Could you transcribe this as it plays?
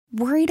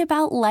Worried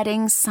about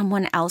letting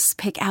someone else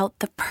pick out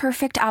the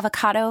perfect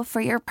avocado for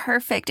your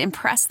perfect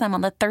impress them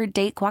on the third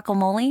date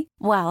guacamole?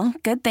 Well,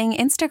 good thing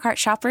Instacart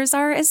shoppers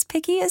are as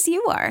picky as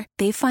you are.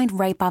 They find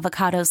ripe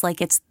avocados like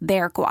it's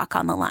their guac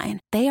on the line.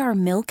 They are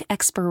milk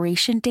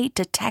expiration date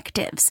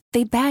detectives.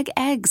 They bag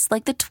eggs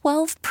like the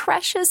 12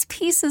 precious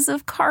pieces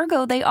of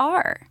cargo they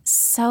are.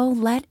 So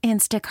let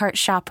Instacart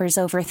shoppers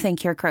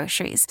overthink your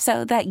groceries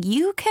so that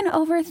you can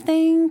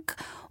overthink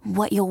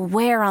what you'll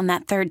wear on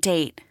that third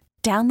date.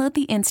 Download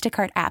the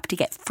Instacart app to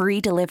get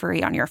free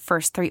delivery on your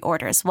first 3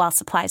 orders while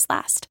supplies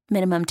last.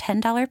 Minimum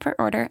 $10 per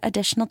order.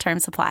 Additional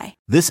terms apply.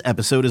 This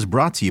episode is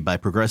brought to you by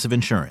Progressive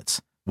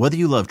Insurance. Whether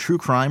you love true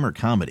crime or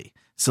comedy,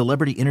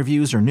 celebrity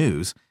interviews or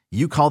news,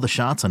 you call the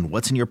shots on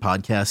what's in your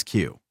podcast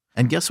queue.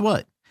 And guess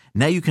what?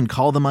 Now you can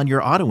call them on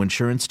your auto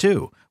insurance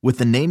too with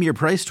the Name Your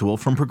Price tool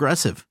from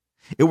Progressive.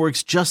 It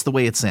works just the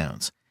way it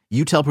sounds.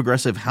 You tell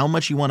Progressive how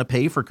much you want to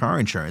pay for car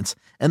insurance,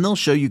 and they'll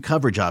show you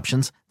coverage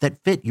options that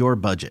fit your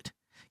budget.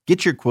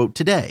 Get your quote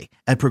today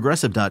at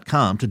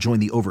Progressive.com to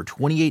join the over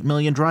 28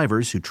 million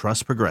drivers who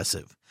trust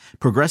Progressive.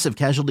 Progressive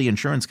Casualty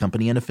Insurance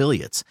Company and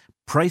Affiliates.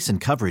 Price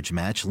and coverage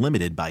match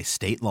limited by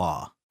state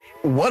law.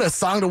 What a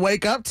song to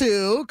wake up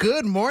to.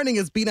 Good morning,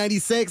 it's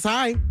B96.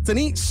 Hi, it's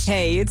Anish.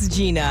 Hey, it's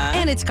Gina.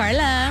 And it's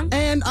Carla.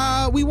 And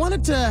we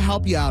wanted to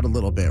help you out a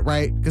little bit,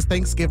 right? Because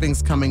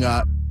Thanksgiving's coming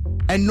up.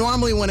 And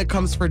normally when it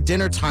comes for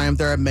dinner time,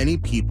 there are many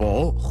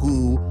people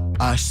who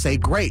say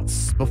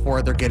grace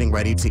before they're getting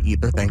ready to eat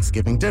their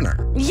Thanksgiving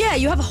dinner. Yeah,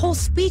 you have a whole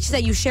speech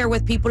that you share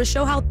with people to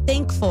show how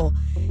thankful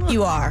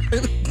you are.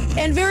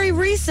 And very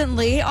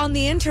recently on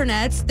the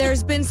internet,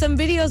 there's been some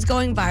videos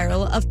going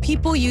viral of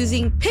people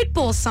using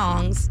Pitbull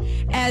songs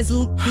as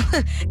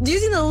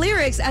using the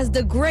lyrics as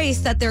the grace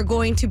that they're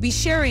going to be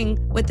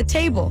sharing with the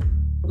table.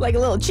 Like a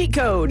little cheat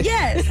code.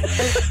 Yes.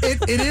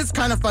 It is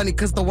kind of funny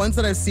because the ones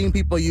that I've seen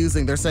people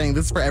using, they're saying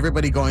this is for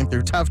everybody going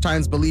through tough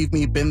times. Believe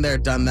me, been there,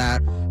 done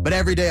that. But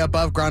every day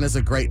above ground is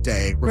a great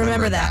day.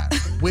 Remember that.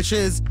 Which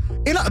is,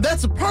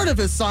 that's a part of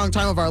his song,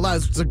 Time of Our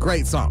Lives, which is a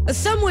great song.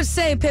 Some would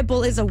say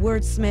Pitbull is a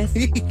wordsmith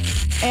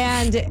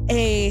and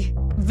a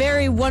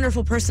very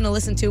wonderful person to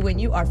listen to when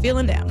you are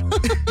feeling down.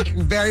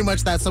 Very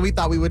much that. So we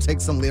thought we would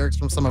take some lyrics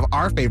from some of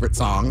our favorite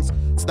songs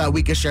so that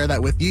we could share that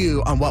with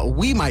you on what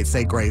we might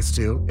say grace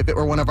to if it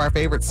were one of our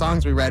favorite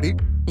songs. We ready?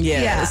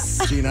 Yes.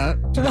 Yeah. Gina,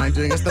 do you mind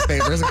doing us the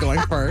favors of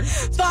going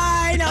first?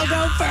 Fine, I'll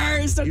go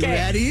first. Okay. You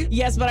ready?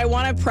 Yes, but I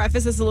want to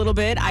preface this a little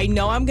bit. I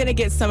know I'm going to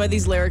get some of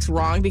these lyrics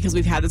wrong because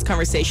we've had this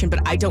conversation, but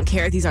I don't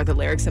care. These are the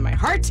lyrics in my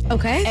heart.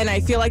 Okay. And I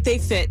feel like they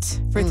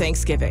fit for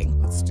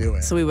Thanksgiving. Let's do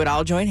it. So we would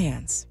all join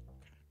hands.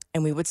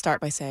 And we would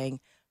start by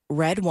saying,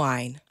 red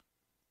wine,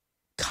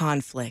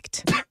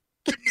 conflict,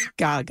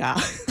 gaga.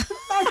 I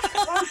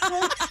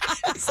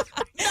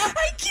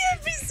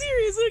can't be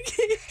serious,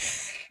 okay?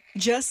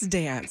 Just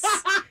dance.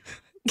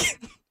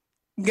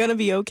 Gonna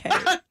be okay.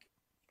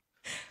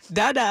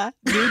 Da-da,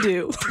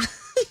 do-do.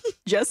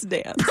 Just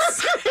dance.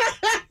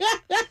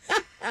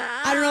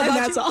 I don't know about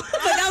that's you, all.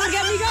 but that would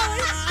get me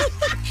going.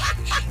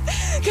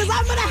 Because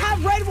I'm gonna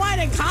have red wine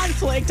and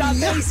conflict on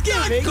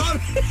Thanksgiving.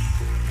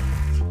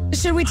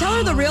 Should we tell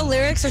her the real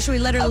lyrics or should we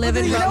let her live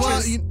in You her know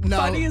truth? what's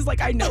funny is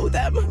like I know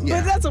them.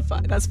 Yeah. But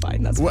that's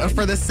fine. Well,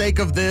 for the sake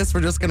of this,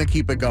 we're just going to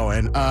keep it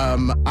going.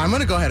 I'm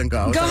going to go ahead and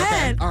go. Go Is that okay?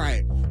 ahead. All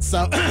right.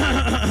 So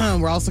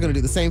we're also going to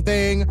do the same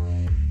thing.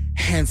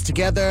 Hands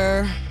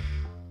together.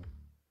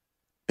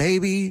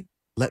 Baby,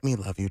 let me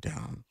love you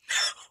down.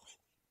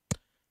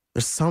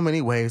 There's so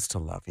many ways to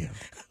love you.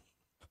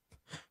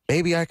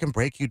 Baby, I can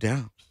break you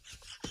down.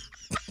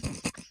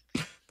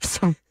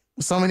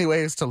 So many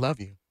ways to love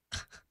you.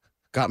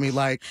 Got me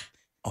like,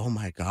 oh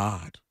my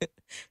God,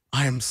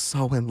 I am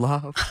so in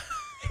love.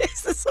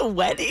 Is this a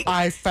wedding?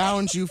 I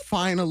found you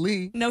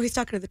finally. No, he's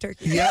talking to the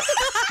turkey. Yep.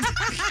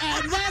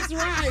 And that's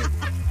right.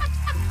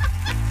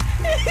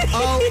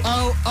 Oh.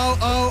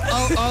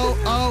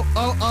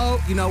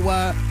 You know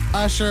what,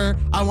 Usher,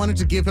 I wanted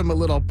to give him a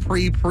little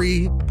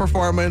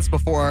pre-performance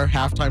before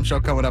halftime show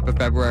coming up in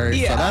February.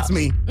 Yeah. So that's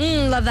me.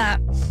 Love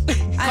that.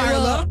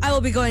 I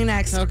will be going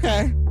next.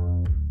 Okay.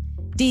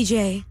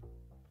 DJ,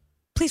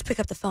 please pick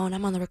up the phone.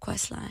 I'm on the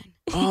request line.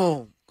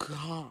 Oh,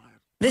 God.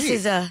 This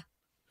is a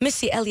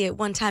Missy Elliott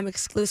one-time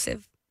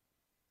exclusive.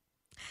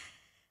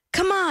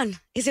 Come on.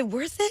 Is it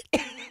worth it?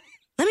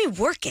 Let me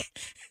work it.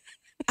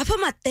 I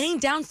put my thing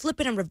down, flip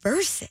it, and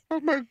reverse it.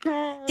 Oh, my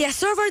God. The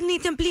server ni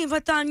templin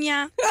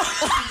vatanya.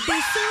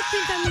 The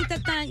server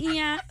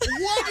vatanya.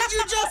 What did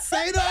you just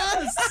say to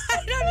us?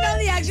 I don't know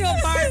the actual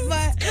part,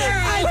 but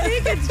I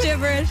think it's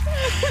gibberish.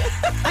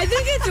 I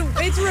think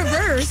it's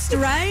reversed,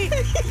 right?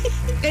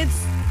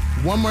 It's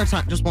One more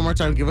time. Just one more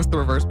time. Give us the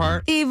reverse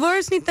part.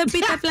 divorce ni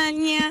tapita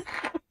planya.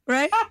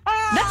 right?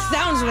 That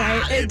sounds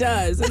right. It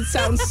does. It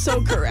sounds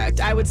so correct.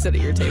 I would sit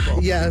at your table.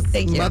 Yes,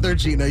 Thank you. Mother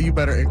Gina, you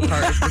better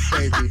encourage this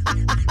baby.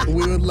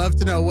 We would love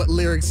to know what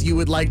lyrics you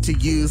would like to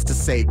use to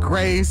say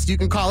grace. You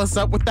can call us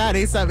up with that,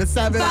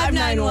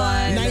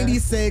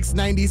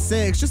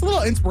 877-591-9696. Just a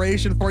little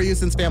inspiration for you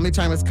since family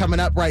time is coming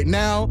up right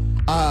now.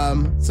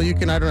 So you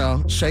can, I don't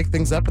know, shake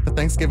things up at the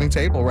Thanksgiving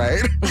table, right?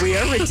 We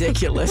are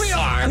ridiculous. We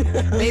are.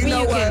 Maybe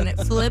know you what? can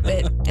flip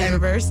it and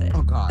reverse it.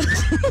 Oh, God.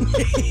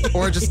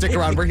 Or just stick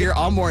around. We're here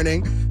all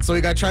morning. So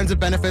we got tons of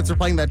benefits. We're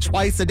playing that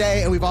twice a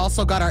day. And we've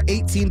also got our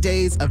 18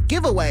 days of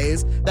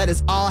giveaways. That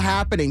is all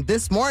happening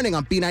this morning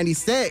on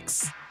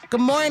B96.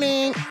 Good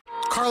morning.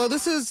 Carla,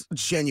 this is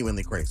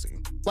genuinely crazy.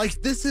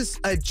 Like, this is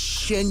a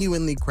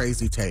genuinely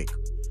crazy take.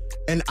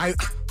 And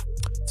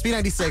it's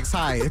B96.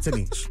 Hi, it's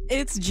Anish.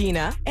 It's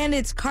Gina. And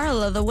it's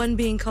Carla, the one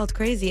being called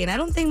crazy. And I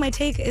don't think my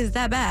take is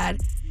that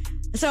bad.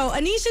 So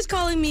Anish is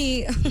calling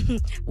me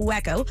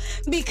wacko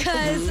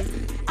because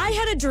I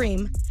had a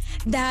dream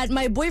that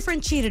my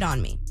boyfriend cheated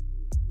on me.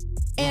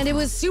 And it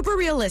was super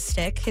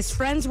realistic. His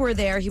friends were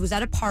there. He was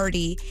at a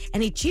party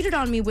and he cheated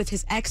on me with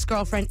his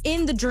ex-girlfriend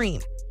in the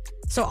dream.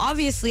 So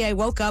obviously I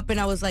woke up and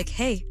I was like,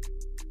 hey,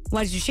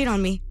 why did you cheat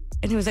on me?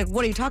 And he was like,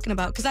 what are you talking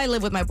about? Because I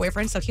live with my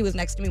boyfriend, so he was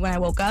next to me when I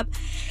woke up.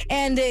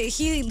 And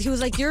he was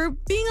like, you're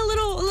being a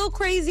little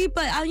crazy,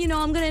 but I'm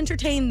going to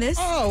entertain this.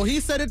 Oh, he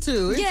said it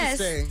too.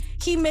 Interesting. Yes.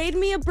 He made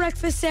me a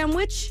breakfast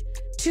sandwich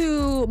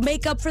to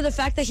make up for the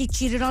fact that he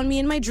cheated on me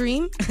in my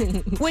dream,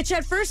 which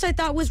at first I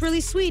thought was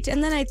really sweet.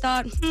 And then I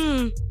thought,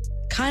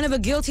 kind of a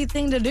guilty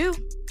thing to do,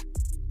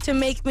 to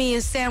make me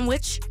a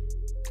sandwich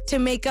to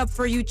make up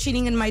for you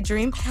cheating in my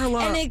dream.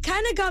 Carla. And it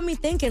kind of got me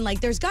thinking,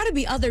 like, there's got to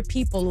be other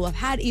people who have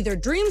had either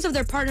dreams of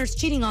their partners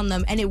cheating on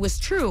them and it was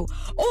true,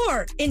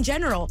 or in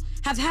general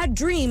have had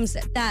dreams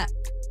that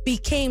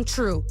became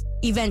true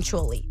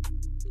eventually.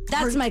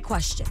 That's my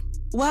question.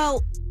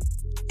 Well,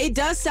 it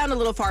does sound a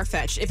little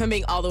far-fetched if I'm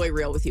being all the way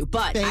real with you,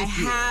 but I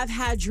have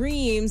had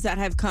dreams that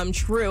have come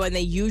true and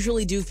they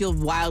usually do feel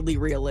wildly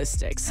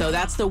realistic. So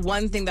that's the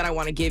one thing that I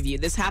want to give you.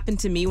 This happened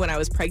to me when I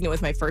was pregnant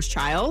with my first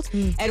child,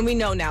 and we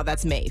know now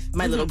that's Maeve,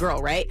 my little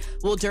girl, right?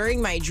 Well,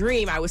 during my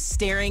dream, I was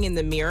staring in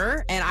the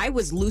mirror and I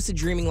was lucid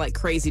dreaming like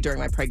crazy during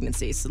my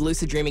pregnancy. So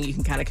lucid dreaming, you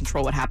can kind of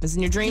control what happens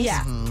in your dreams.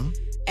 Yeah.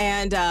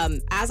 And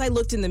as I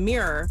looked in the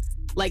mirror,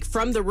 like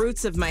from the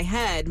roots of my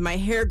head, my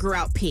hair grew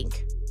out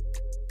pink.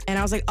 And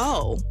I was like,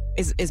 oh,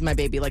 is my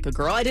baby like a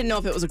girl? I didn't know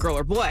if it was a girl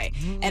or boy.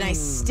 And I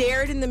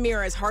stared in the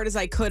mirror as hard as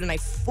I could, and I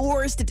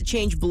forced it to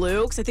change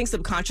blue because I think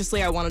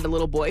subconsciously I wanted a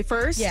little boy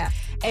first. Yeah.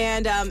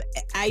 And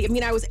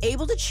I was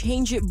able to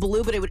change it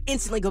blue, but it would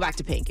instantly go back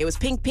to pink. It was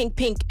pink, pink,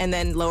 pink, and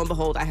then lo and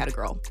behold, I had a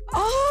girl.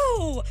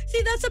 Oh,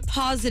 see, that's a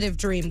positive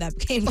dream that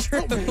came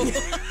true.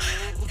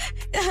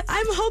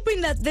 I'm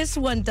hoping that this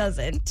one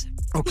doesn't.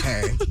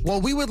 Okay. Well,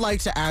 we would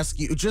like to ask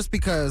you, just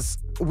because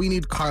we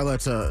need Carla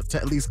to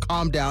at least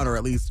calm down or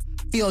at least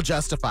feel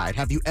justified.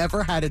 Have you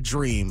ever had a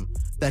dream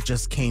that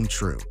just came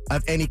true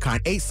of any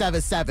kind?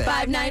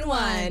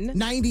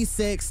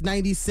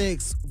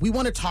 877-591-9696. We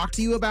want to talk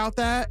to you about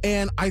that.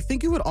 And I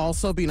think it would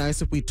also be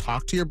nice if we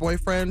talk to your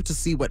boyfriend to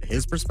see what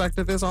his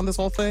perspective is on this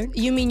whole thing.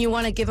 You mean you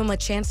want to give him a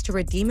chance to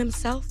redeem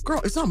himself?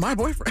 Girl, it's not my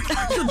boyfriend.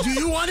 Do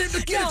you want him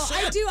to get a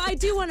chance? I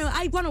do want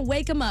to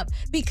wake him up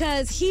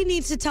because he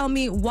needs to tell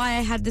me why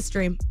I had this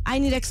dream. I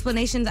need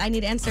explanations. I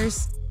need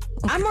answers.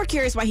 Okay. I'm more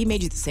curious why he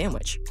made you the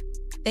sandwich.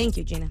 Thank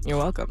you, Gina. You're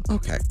welcome.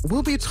 Okay.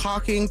 We'll be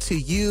talking to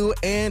you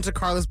and to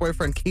Carla's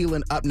boyfriend,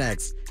 Keelan, up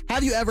next.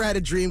 Have you ever had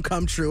a dream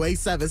come true?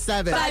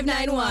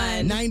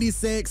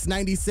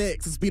 877-591-9696.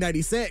 It's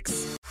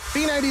B96.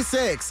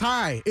 B96.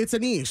 Hi, it's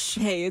Anish.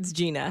 Hey, it's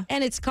Gina.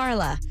 And it's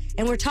Carla.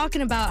 And we're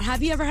talking about,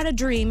 have you ever had a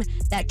dream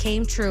that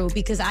came true?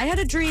 Because I had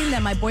a dream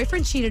that my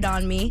boyfriend cheated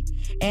on me,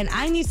 and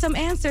I need some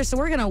answers, so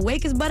we're going to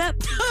wake his butt up.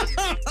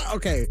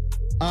 Okay.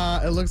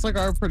 It looks like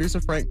our producer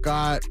Frank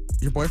got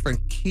your boyfriend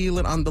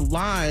Keelan on the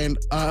line.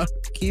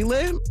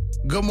 Keelan,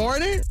 good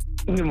morning.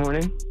 Good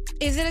morning.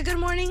 Is it a good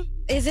morning?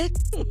 Is it?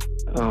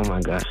 Oh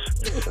my gosh.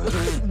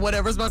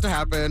 Whatever's about to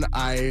happen,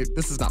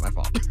 this is not my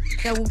fault.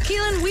 Now,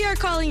 Keelan, we are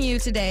calling you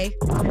today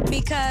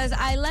because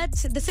I let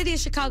the city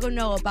of Chicago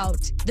know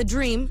about the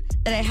dream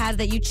that I had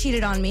that you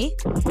cheated on me.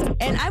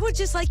 And I would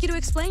just like you to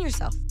explain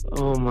yourself.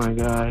 Oh my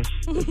gosh.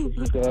 This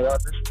is going on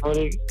this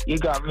morning. You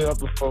got me up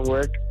before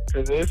work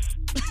for this?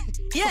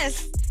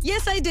 Yes,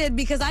 I did,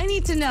 because I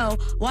need to know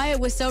why it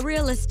was so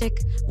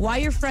realistic, why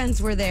your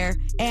friends were there,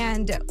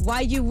 and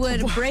why you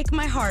would break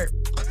my heart.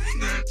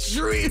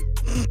 Dream.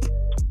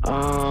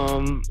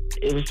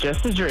 It was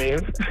just a dream.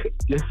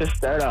 Just to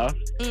start off.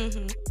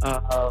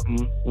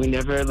 We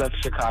never left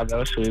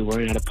Chicago, so we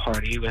weren't at a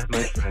party with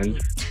my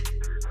friends.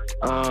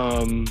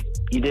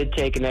 You did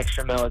take an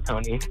extra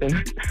melatonin.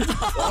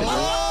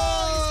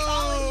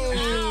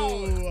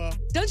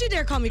 Don't you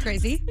dare call me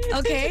crazy,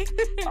 okay?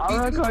 I'm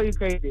not calling you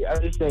crazy. I'm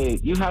just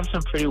saying, you have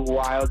some pretty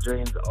wild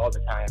dreams all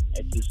the time.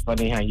 It's just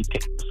funny how you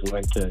pick this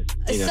one to,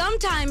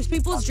 Sometimes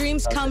people's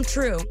dreams come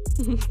true.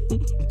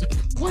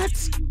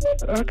 What?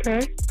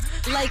 Okay.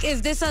 Like,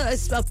 is this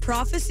a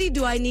prophecy?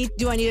 Do I need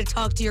to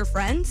talk to your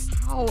friends?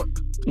 How?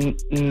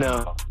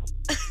 No.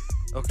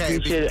 Okay.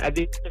 I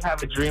think you should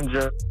have a dream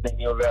journal,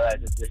 and you'll realize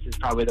that this is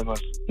probably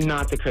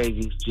not the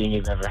craziest dream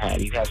you've ever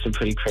had. You've had some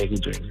pretty crazy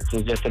dreams.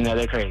 This is just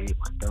another crazy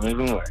one. Don't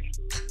even worry.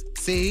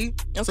 See?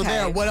 Okay. So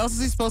there, what else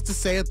is he supposed to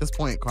say at this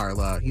point,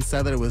 Carla? He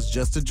said that it was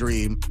just a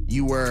dream.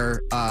 You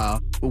were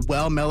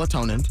well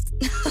melatonin.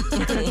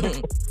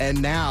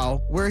 And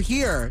now we're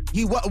here.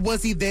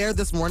 Was he there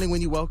this morning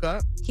when you woke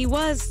up? He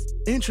was.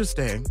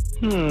 Interesting.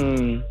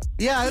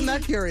 Yeah, I'm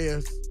not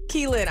curious.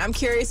 Keelan, I'm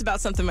curious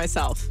about something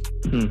myself.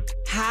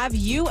 Have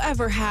you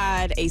ever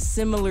had a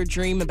similar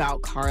dream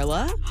about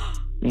Carla?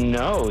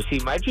 No. See,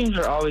 my dreams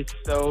are always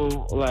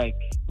so,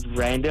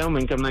 random.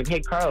 And I'm like,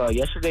 hey, Carla,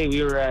 yesterday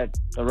we were at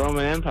the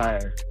Roman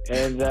Empire.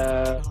 And,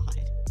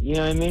 you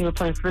know what I mean? We're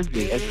playing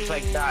Frisbee. It's just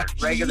like not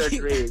regular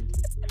dreams.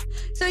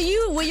 So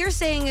what you're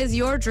saying is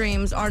your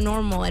dreams are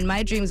normal and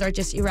my dreams are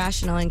just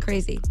irrational and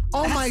crazy.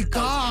 Oh my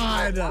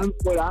God.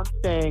 What I'm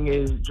saying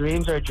is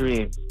dreams are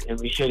dreams, and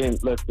we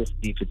shouldn't look this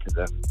deep into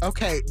them.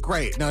 Okay,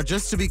 great. Now,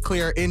 just to be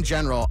clear, in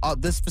general,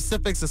 the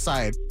specifics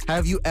aside,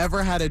 have you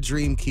ever had a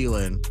dream,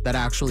 Keelan, that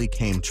actually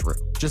came true?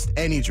 Just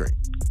any dream?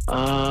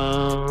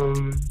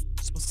 I'm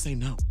supposed to say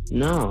no.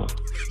 No.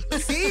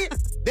 See?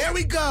 There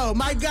we go.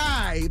 My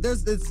guy.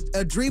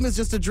 A dream is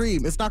just a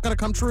dream. It's not going to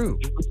come true.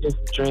 It's just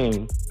a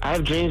dream. I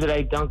have dreams that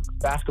I dunk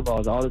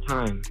basketballs all the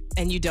time.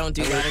 And you don't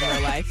do that in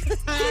real life?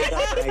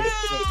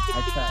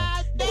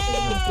 I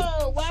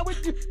No! Why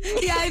would you?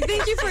 Yeah, I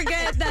think you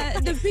forget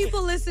that the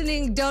people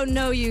listening don't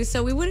know you,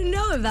 so we wouldn't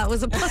know if that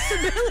was a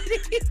possibility.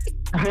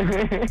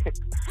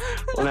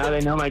 Well, now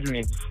they know my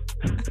dreams.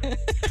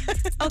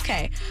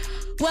 Okay.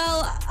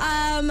 Well,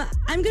 I'm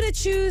going to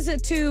choose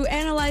to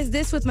analyze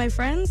this with my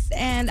friends,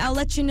 and I'll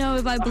let you know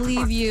if I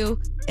believe you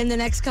in the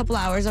next couple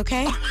hours,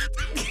 okay?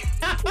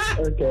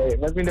 Okay,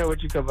 let me know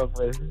what you come up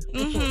with.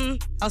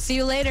 I'll see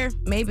you later.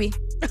 Maybe.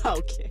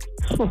 Okay.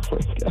 Oh, my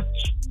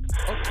gosh.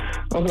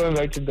 I'm going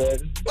back to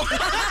bed.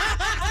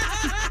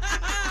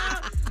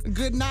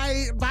 Good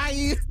night.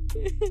 Bye.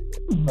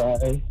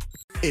 Bye.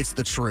 It's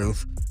the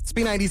truth. It's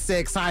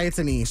B96. Hi, it's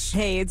Anish.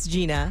 Hey, it's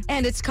Gina.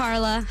 And it's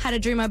Carla. Had a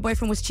dream my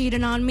boyfriend was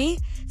cheating on me.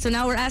 So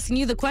now we're asking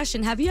you the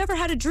question, have you ever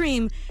had a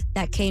dream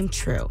that came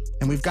true?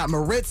 And we've got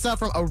Maritza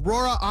from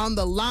Aurora on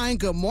the line.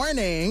 Good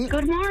morning.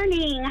 Good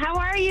morning. How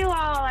are you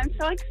all? I'm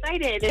so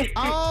excited.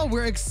 Oh,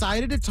 we're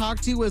excited to talk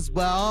to you as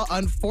well.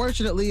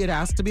 Unfortunately, it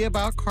has to be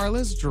about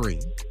Carla's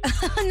dream.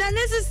 Not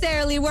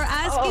necessarily. We're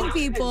asking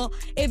people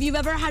if you've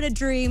ever had a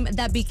dream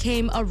that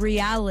became a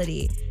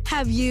reality.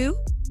 Have you?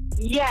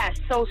 Yes,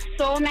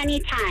 so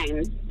many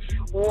times.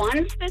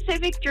 One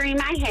specific dream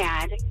I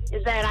had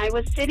is that I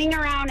was sitting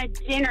around a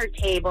dinner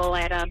table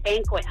at a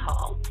banquet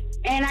hall.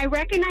 And I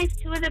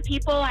recognized two of the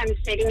people I'm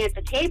sitting at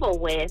the table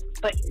with,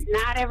 but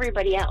not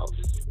everybody else.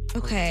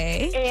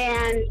 Okay.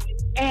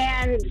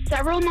 And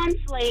several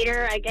months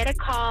later, I get a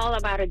call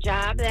about a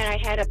job that I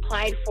had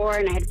applied for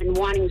and I had been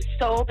wanting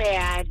so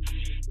bad.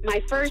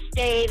 My first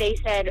day, they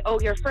said,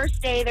 your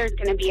first day, there's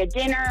going to be a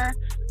dinner.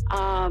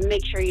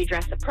 Make sure you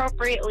dress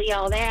appropriately,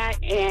 all that.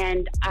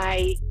 And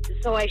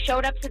so I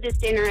showed up to this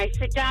dinner. I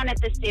sit down at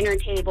this dinner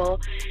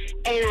table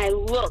and I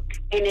look,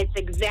 and it's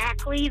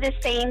exactly the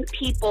same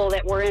people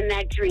that were in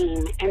that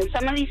dream. And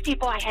some of these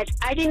people I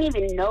didn't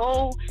even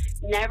know,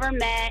 never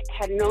met,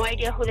 had no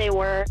idea who they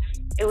were.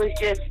 It was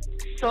just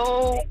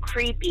so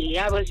creepy.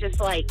 I was just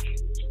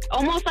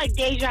almost like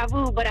deja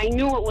vu, but I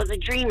knew it was a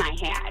dream I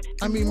had.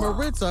 I mean,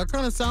 Maritza, it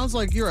kind of sounds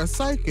like you're a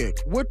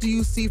psychic. What do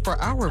you see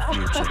for our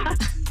future?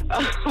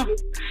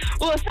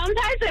 Well,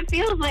 sometimes it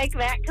feels like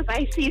that because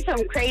I see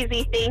some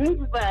crazy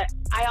things, but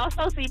I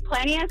also see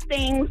plenty of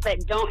things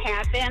that don't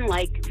happen,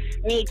 like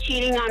me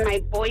cheating on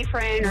my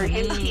boyfriend or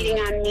him cheating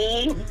on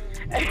me.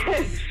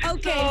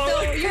 Okay,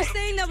 so you're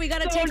saying that we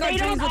got to take our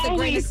dreams with a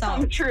grain of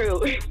salt.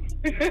 True.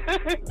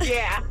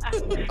 Yeah.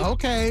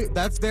 Okay,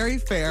 that's very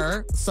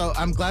fair. So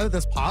I'm glad that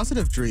this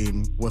positive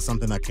dream was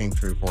something that came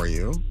true for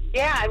you.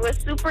 Yeah, I was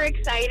super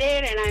excited,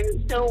 and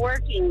I'm still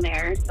working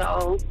there.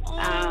 So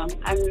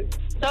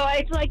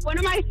it's like one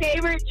of my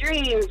favorite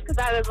dreams because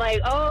I was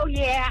like, oh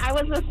yeah, I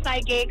was a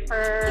psychic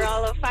for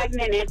all of 5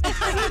 minutes,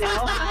 you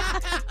know.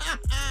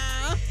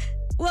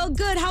 Well,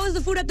 good. How was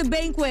the food at the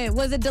banquet?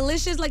 Was it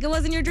delicious like it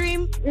was in your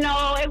dream?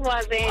 No, it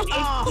wasn't.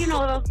 It's,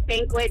 those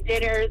banquet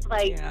dinners,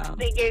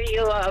 they give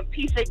you a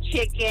piece of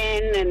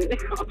chicken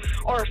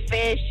or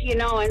fish,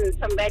 and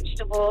some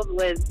vegetables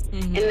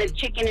and the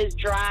chicken is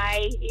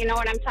dry. You know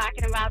what I'm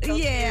talking about?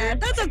 Yeah,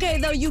 that's okay,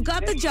 though. You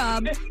got the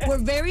job. We're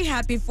very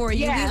happy for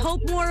you. Yeah. We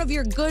hope more of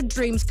your good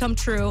dreams come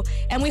true,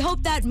 and we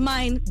hope that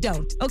mine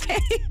don't, okay?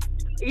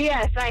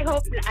 Yes, I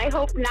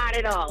hope not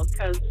at all,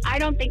 because I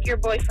don't think your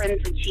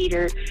boyfriend's a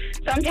cheater.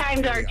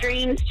 Sometimes our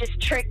dreams just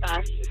trick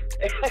us.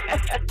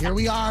 Here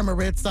we are,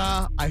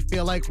 Maritza. I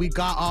feel like we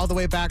got all the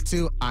way back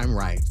to I'm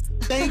right.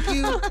 Thank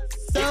you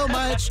so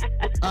much.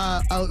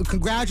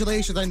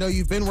 Congratulations. I know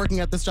you've been working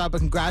at this job, but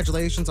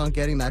congratulations on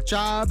getting that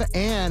job.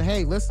 And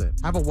hey, listen,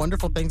 have a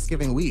wonderful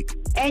Thanksgiving week.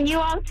 And you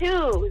all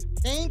too.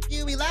 Thank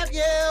you. We love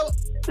you.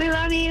 We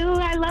love you.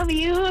 I love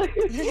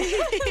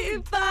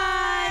you.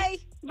 Bye.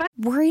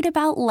 Worried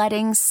about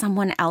letting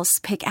someone else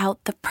pick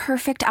out the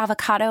perfect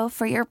avocado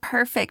for your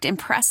perfect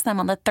impress them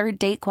on the third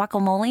date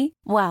guacamole?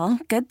 Well,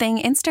 good thing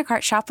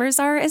Instacart shoppers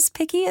are as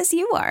picky as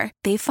you are.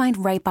 They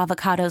find ripe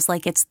avocados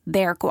like it's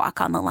their guac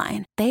on the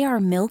line. They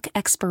are milk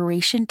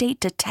expiration date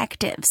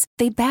detectives.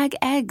 They bag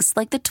eggs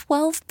like the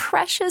 12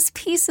 precious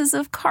pieces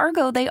of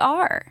cargo they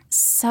are.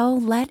 So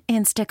let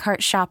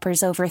Instacart shoppers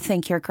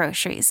overthink your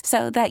groceries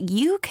so that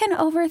you can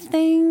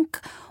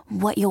overthink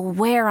what you'll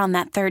wear on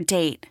that third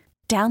date.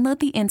 Download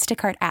the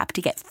Instacart app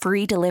to get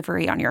free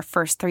delivery on your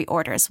first 3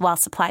 orders while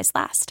supplies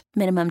last.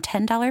 Minimum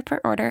 $10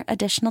 per order.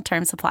 Additional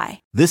terms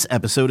apply. This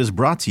episode is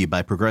brought to you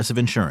by Progressive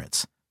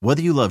Insurance.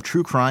 Whether you love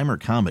true crime or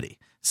comedy,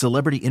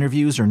 celebrity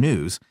interviews or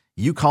news,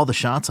 you call the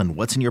shots on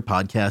what's in your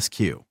podcast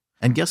queue.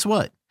 And guess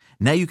what?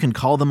 Now you can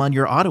call them on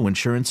your auto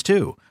insurance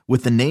too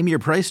with the Name Your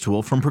Price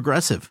tool from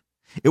Progressive.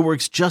 It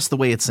works just the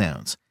way it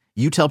sounds.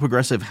 You tell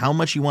Progressive how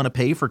much you want to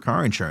pay for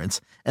car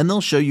insurance, and they'll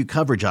show you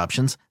coverage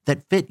options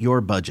that fit your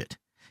budget.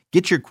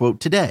 Get your quote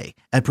today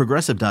at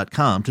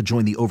Progressive.com to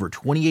join the over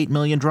 28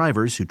 million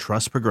drivers who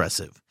trust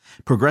Progressive.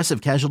 Progressive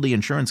Casualty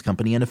Insurance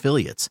Company and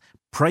Affiliates.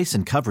 Price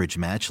and coverage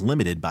match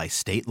limited by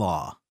state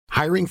law.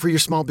 Hiring for your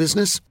small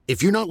business?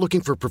 If you're not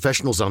looking for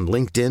professionals on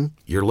LinkedIn,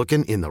 you're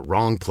looking in the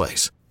wrong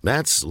place.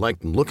 That's like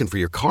looking for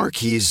your car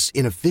keys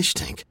in a fish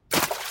tank.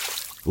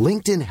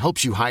 LinkedIn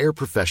helps you hire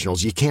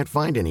professionals you can't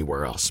find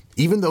anywhere else,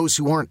 even those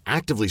who aren't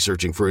actively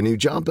searching for a new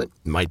job but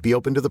might be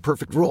open to the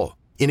perfect role.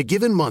 In a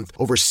given month,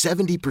 over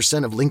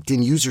 70% of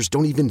LinkedIn users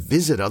don't even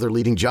visit other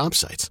leading job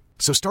sites.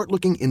 So start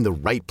looking in the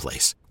right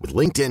place. With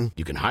LinkedIn,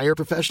 you can hire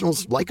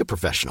professionals like a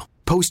professional.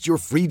 Post your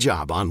free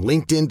job on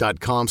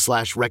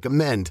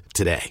linkedin.com/recommend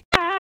today.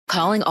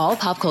 Calling all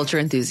pop culture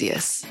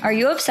enthusiasts. Are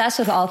you obsessed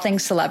with all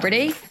things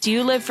celebrity? Do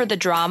you live for the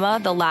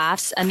drama, the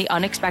laughs, and the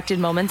unexpected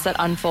moments that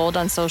unfold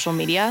on social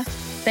media?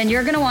 Then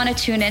you're going to want to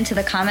tune into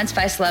the Comments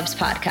by Celebs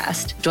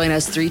podcast. Join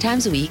us 3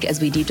 times a week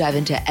as we deep dive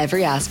into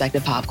every aspect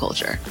of pop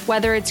culture.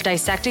 Whether it's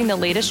dissecting the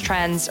latest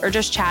trends or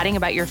just chatting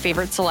about your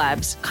favorite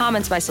celebs,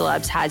 Comments by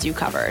Celebs has you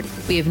covered.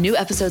 We have new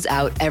episodes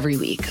out every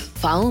week.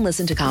 Follow and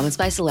listen to Comments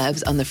by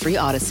Celebs on the free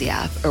Odyssey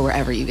app or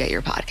wherever you get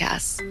your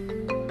podcasts.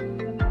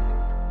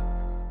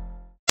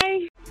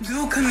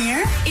 Girl, come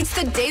here. It's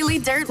the Daily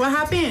Dirt. What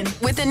happened?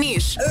 With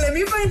Anish. Let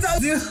me find out.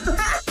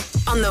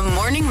 On the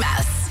Morning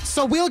Mess.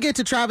 So we'll get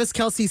to Travis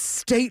Kelce's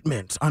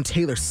statement on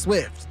Taylor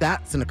Swift.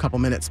 That's in a couple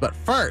minutes. But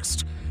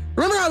first,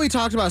 remember how we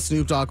talked about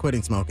Snoop Dogg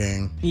quitting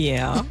smoking?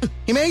 Yeah.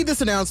 He made this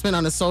announcement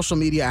on his social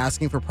media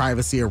asking for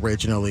privacy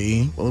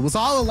originally. Well, it was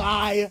all a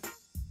lie.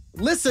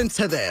 Listen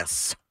to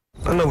this.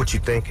 I know what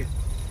you're thinking.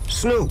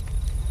 Snoop,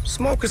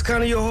 smoke is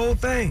kind of your whole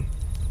thing.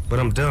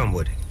 But I'm done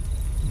with it.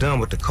 Done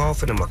with the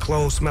coughing and my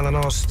clothes smelling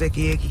all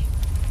sticky icky.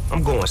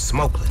 I'm going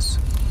smokeless.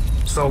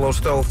 Solo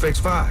Stove Fix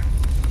 5.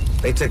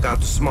 They take out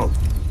the smoke.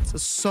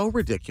 It's so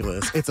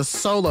ridiculous. It's a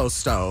Solo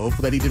Stove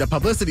that he did a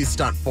publicity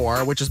stunt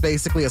for, which is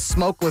basically a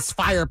smokeless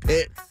fire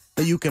pit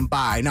that you can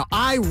buy. Now,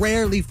 I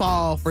rarely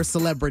fall for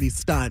celebrity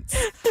stunts.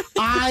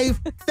 I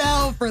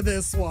fell for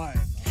this one.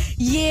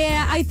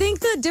 Yeah, I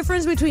think the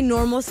difference between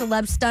normal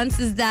celeb stunts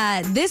is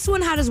that this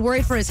one had us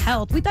worried for his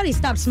health. We thought he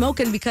stopped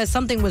smoking because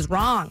something was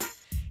wrong.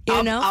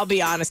 You know? I'll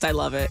be honest, I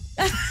love it.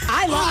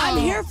 I'm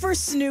here for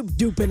Snoop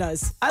duping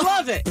us. I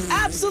love it.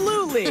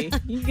 Absolutely.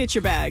 You can get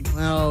your bag.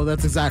 Well,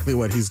 that's exactly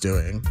what he's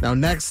doing. Now,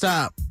 next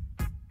up,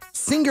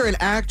 singer and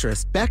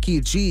actress Becky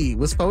G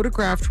was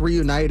photographed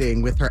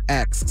reuniting with her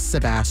ex,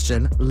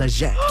 Sebastian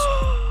Lletget.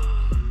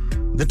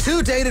 The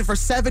two dated for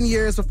 7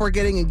 years before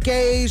getting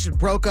engaged and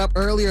broke up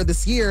earlier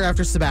this year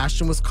after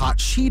Sebastian was caught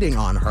cheating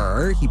on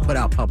her. He put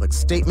out public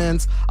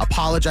statements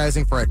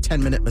apologizing for a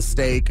 10-minute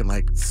mistake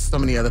and so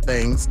many other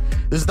things.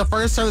 This is the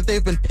first time that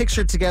they've been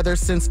pictured together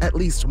since at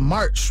least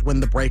March when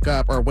the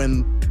breakup or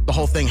when the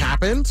whole thing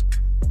happened.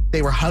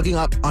 They were hugging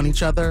up on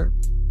each other.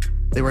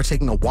 They were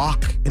taking a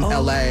walk in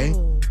LA.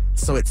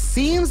 So it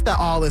seems that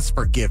all is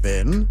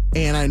forgiven.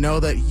 And I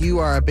know that you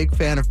are a big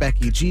fan of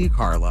Becky G,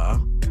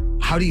 Carla.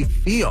 How do you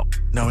feel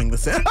knowing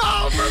this?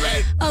 Oh, for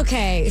me.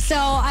 Okay, so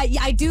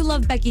I do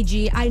love Becky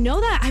G. I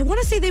know that. I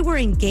want to say they were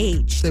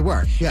engaged. They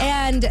were,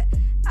 yeah. And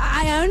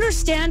I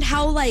understand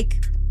how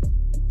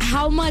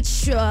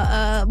much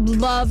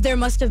love there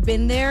must have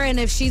been there. And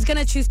if she's going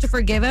to choose to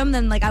forgive him,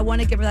 then I want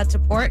to give her that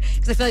support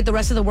because I feel like the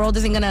rest of the world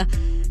isn't going to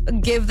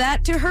give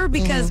that to her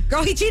because,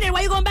 girl, he cheated.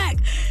 Why are you going back?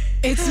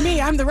 It's me.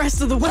 I'm the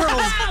rest of the world.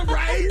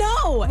 Right?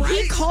 No, right.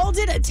 He called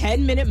it a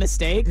 10-minute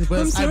mistake.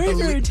 I'm sorry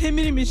for a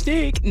 10-minute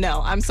mistake.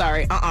 No, I'm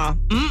sorry.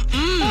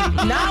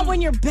 Not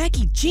when you're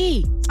Becky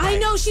G. I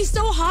know. She's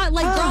so hot.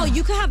 Girl,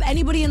 you could have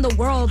anybody in the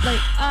world.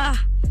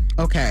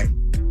 Okay.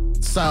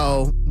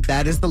 So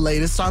that is the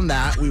latest on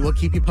that. We will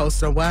keep you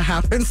posted on what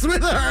happens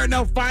with her.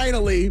 Now,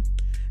 finally,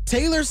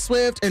 Taylor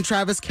Swift and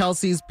Travis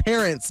Kelce's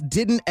parents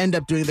didn't end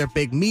up doing their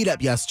big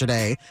meetup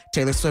yesterday.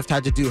 Taylor Swift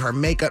had to do her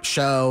makeup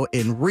show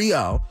in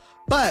Rio.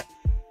 But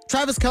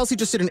Travis Kelce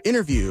just did an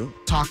interview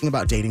talking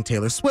about dating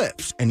Taylor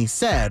Swift. And he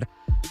said,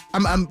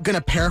 I'm going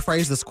to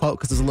paraphrase this quote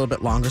because it's a little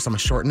bit longer, so I'm going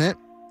to shorten it.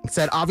 He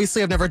said,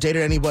 obviously, I've never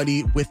dated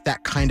anybody with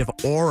that kind of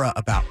aura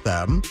about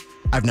them.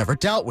 I've never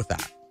dealt with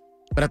that.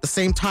 But at the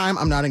same time,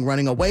 I'm not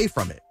running away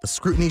from it. The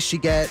scrutiny she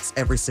gets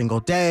every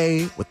single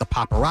day with the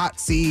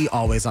paparazzi,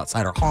 always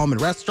outside her home and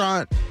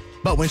restaurant.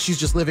 But when she's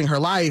just living her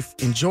life,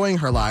 enjoying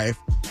her life,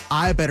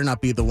 I better not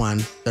be the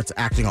one that's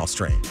acting all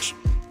strange.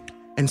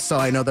 And so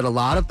I know that a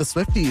lot of the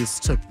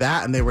Swifties took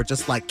that and they were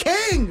just like,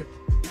 King!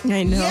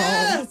 I know.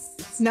 Yes!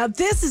 Now,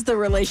 this is the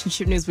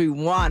relationship news we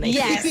want.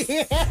 Yes.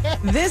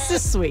 This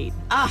is sweet.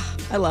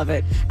 I love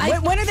it.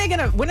 When are they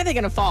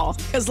gonna fall?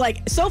 Because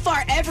so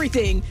far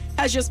everything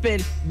has just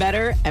been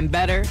better and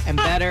better and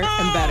better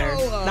and better.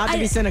 Not to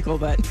be cynical,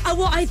 but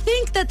I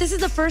think that this is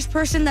the first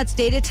person that's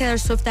dated Taylor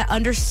Swift that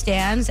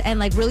understands and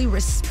really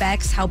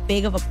respects how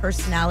big of a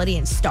personality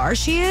and star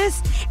she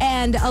is.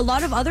 And a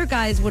lot of other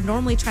guys would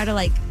normally try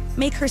to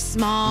make her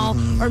small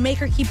or make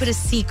her keep it a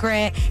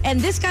secret.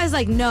 And this guy's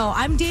like, no,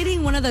 I'm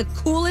dating one of the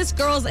coolest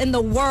girls in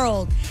the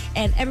world.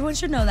 And everyone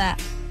should know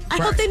that. I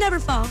hope they never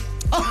fall.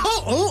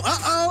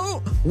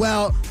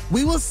 Well,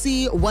 we will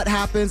see what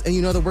happens, and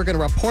you know that we're going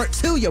to report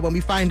to you when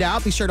we find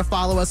out. Be sure to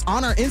follow us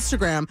on our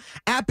Instagram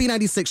at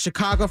B96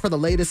 Chicago for the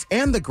latest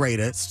and the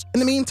greatest. In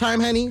the meantime,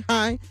 honey,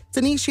 hi,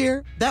 Tanish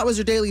here. That was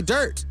your Daily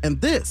Dirt,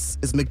 and this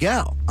is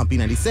Miguel on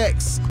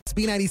B96. It's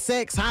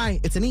B96.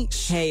 Hi, it's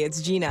Anish. Hey,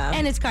 it's Gina.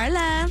 And it's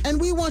Carla.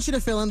 And we want you to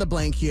fill in the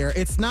blank here.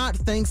 It's not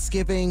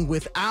Thanksgiving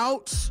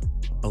without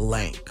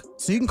blank.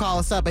 So you can call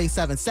us up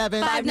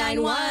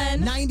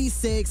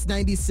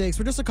 877-591-9696.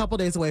 We're just a couple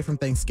days away from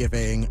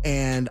Thanksgiving.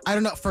 And I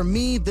don't know, for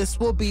me, this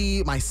will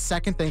be my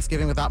second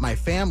Thanksgiving without my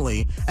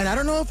family. And I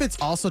don't know if it's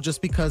also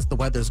just because the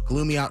weather's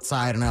gloomy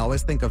outside and I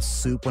always think of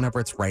soup whenever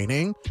it's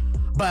raining.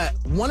 But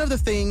one of the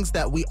things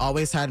that we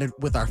always had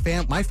with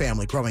my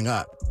family growing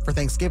up for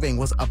Thanksgiving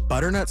was a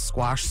butternut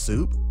squash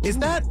soup. Is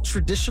that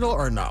traditional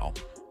or no?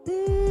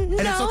 And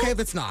it's okay if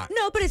it's not.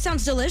 No, but it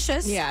sounds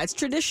delicious. Yeah, it's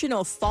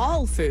traditional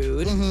fall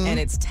food, and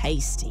it's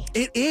tasty.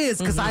 It is,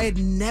 because I had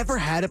never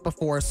had it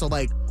before. So,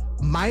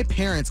 my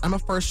parents, I'm a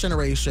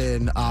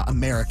first-generation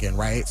American,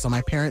 right? So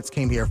my parents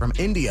came here from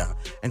India.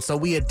 And so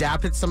we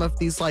adapted some of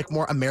these,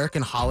 more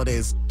American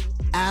holidays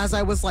as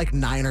I was,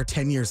 9 or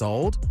 10 years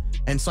old.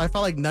 And so I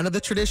felt like none of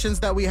the traditions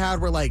that we had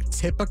were,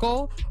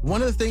 typical.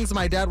 One of the things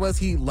my dad was,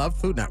 he loved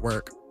Food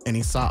Network. And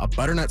he saw a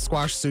butternut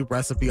squash soup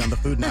recipe on the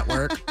Food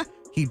Network.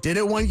 He did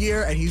it one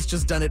year, and he's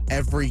just done it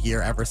every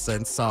year ever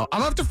since. So I'm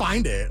going to have to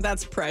find it.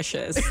 That's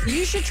precious.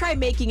 You should try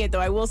making it, though.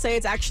 I will say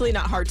it's actually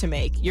not hard to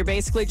make. You're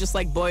basically just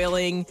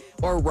boiling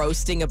or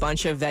roasting a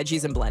bunch of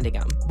veggies and blending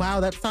them. Wow,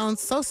 that sounds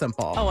so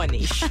simple. Oh,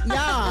 Anish.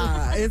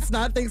 Yeah, it's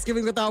not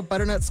Thanksgiving without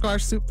butternut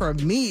squash soup for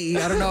me.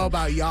 I don't know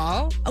about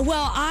y'all.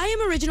 Well, I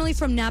am originally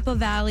from Napa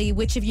Valley,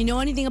 which if you know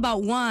anything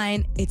about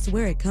wine, it's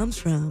where it comes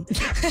from.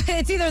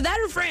 It's either that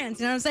or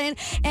France, you know what I'm saying?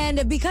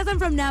 And because I'm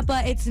from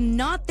Napa, it's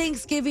not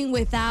Thanksgiving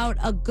without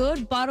a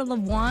good bottle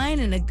of wine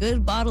and a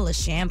good bottle of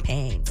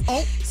champagne.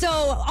 Oh.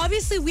 So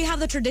obviously we have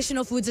the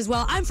traditional foods as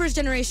well. I'm first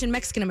generation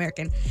Mexican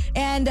American,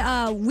 and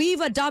we've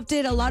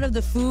adopted a lot of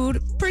the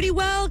food pretty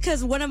well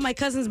because one of my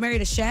cousins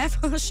married a chef.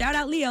 Shout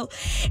out Leo.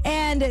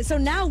 And so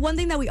now one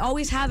thing that we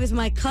always have is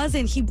my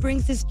cousin, he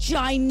brings this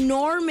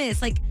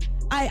ginormous,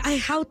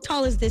 how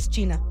tall is this,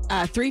 Gina?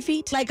 3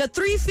 feet? Like a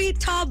 3 feet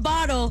tall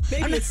bottle.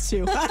 Maybe it's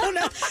 2. I don't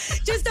know.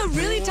 Just a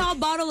really tall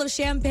bottle of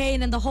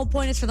champagne, and the whole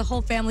point is for the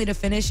whole family to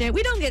finish it.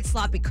 We don't get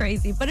sloppy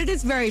crazy, but it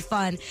is very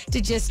fun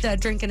to just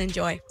drink and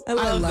enjoy. I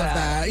love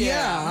that.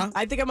 Yeah.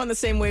 I think I'm on the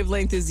same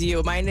wavelength as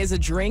you. Mine is a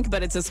drink,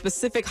 but it's a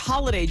specific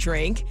holiday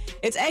drink.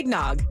 It's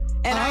eggnog.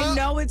 And I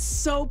know it's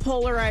so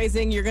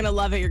polarizing. You're going to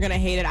love it. You're going to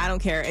hate it. I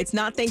don't care. It's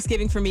not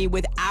Thanksgiving for me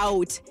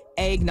without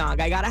eggnog.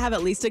 I got to have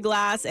at least a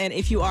glass. And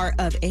if you are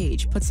of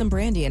age, put some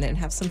brandy in it and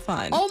have some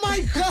fun. Oh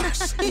my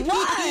gosh.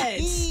 What?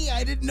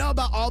 I didn't know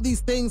about all these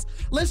things.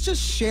 Let's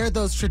just share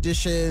those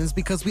traditions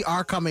because we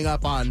are coming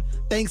up on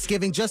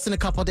Thanksgiving just in a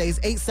couple days.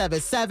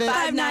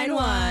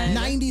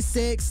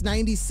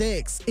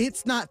 877-591-9696.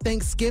 It's not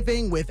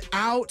Thanksgiving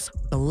without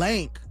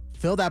blank.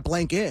 Fill that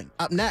blank in.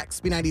 Up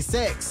next,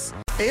 B96.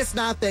 It's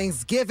not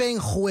Thanksgiving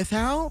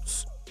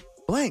without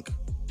blank.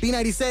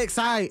 B96,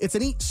 hi, it's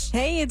Anish.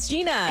 Hey, it's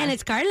Gina. And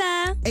it's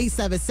Carla.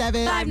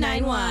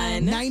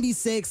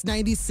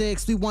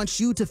 877-591-9696. We want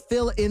you to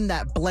fill in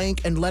that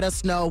blank and let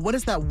us know what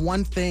is that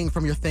one thing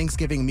from your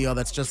Thanksgiving meal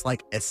that's just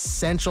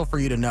essential for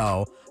you to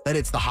know that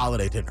it's the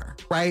holiday dinner,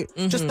 right?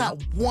 Just that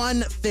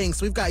one thing.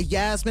 So we've got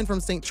Yasmin from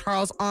St.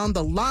 Charles on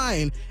the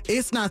line.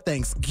 It's not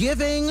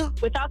Thanksgiving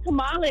without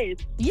tamales.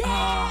 Yes!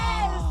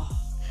 Oh.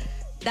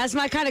 That's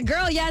my kind of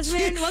girl,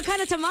 Yasmin. What kind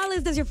of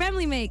tamales does your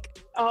family make?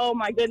 Oh,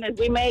 my goodness.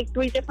 We make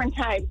 3 different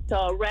types.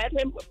 So red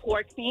with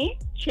pork meat,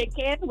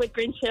 chicken with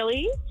green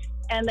chili,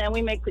 and then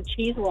we make the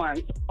cheese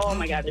ones. Oh,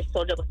 my God. They're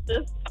so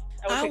delicious.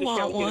 I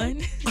want one.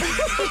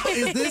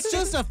 Is this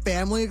just a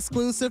family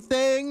exclusive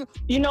thing?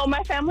 You know,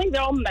 my family,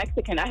 they're all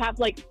Mexican. I have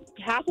like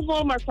half of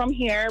them are from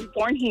here,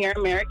 born here,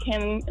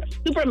 American,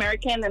 super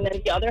American, and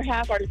then the other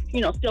half are,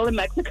 still in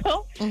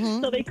Mexico.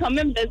 So they come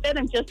and visit,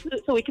 and just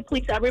so we can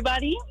please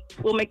everybody,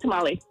 we'll make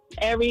tamales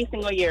every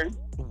single year.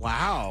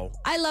 Wow.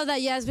 I love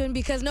that, Yasmin,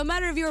 because no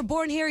matter if you were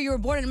born here or you were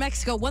born in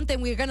Mexico, one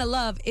thing we're going to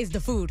love is the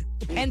food.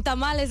 And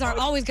tamales are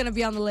always going to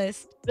be on the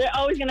list. They're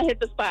always going to hit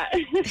the spot.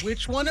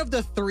 Which one of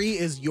the three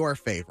is your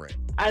favorite?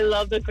 I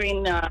love the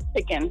green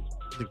chicken.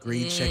 The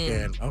green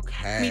chicken.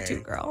 Okay. Me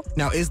too, girl.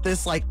 Now, is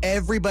this like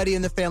everybody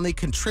in the family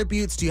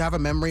contributes? Do you have a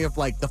memory of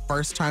like the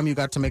first time you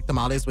got to make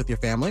tamales with your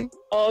family?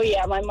 Oh,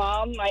 yeah. My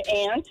mom, my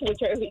aunt, who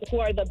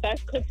are the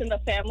best cooks in the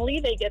family,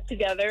 they get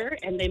together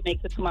and they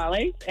make the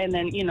tamales. And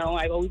then,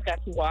 I always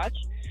got to watch.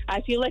 I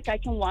feel like I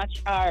can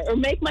watch or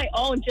make my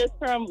own just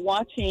from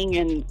watching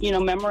and,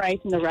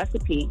 memorizing the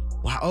recipe.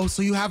 Wow. Oh,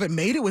 so you haven't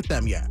made it with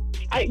them yet?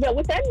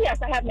 With them, yes,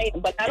 I have made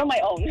them, but not on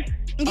my own.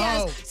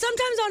 Yes. Oh.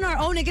 Sometimes on our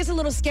own, it gets a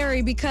little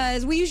scary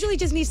because we usually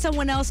just need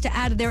someone else to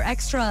add their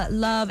extra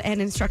love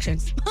and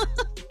instructions.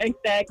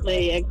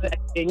 Exactly.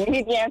 You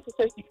need the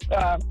ancestors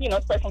to,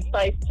 spread some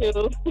spice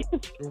too.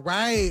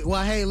 Right.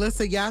 Well, hey,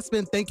 listen,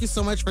 Yasmin, thank you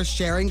so much for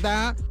sharing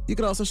that. You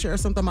could also share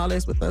some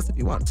tamales with us if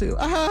you want to.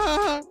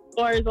 Or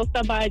I'll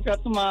stop by,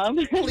 drop them off.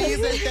 Please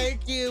and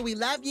thank you. We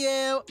love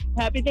you.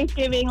 Happy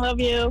Thanksgiving.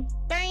 Love you.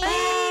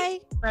 Bye.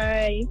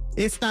 Bye.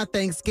 It's not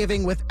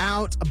Thanksgiving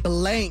without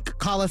blank.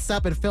 Call us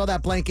up and fill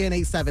that blank in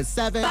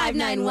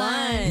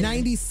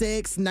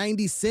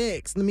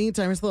 877-591-9696. In the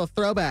meantime, here's a little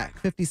throwback.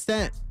 50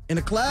 Cent in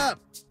a club.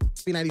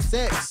 It's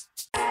B96.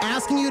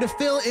 Asking you to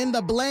fill in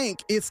the blank.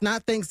 It's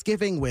not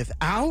Thanksgiving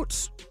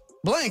without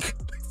blank.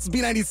 It's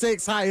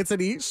B96. Hi, it's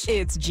Anish.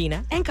 It's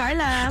Gina. And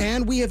Carla.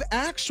 And we have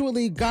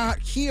actually got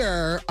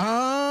here,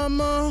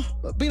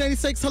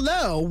 B96,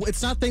 hello.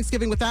 It's not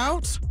Thanksgiving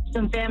without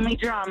some family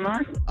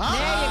drama. There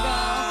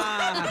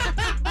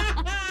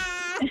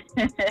you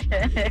go.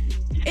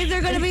 Is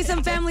there going to be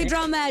some family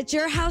drama at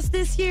your house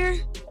this year?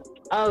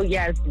 Oh,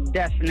 yes,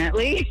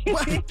 definitely.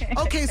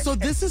 Okay, so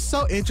this is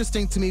so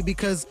interesting to me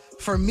because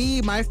for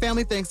me, my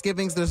family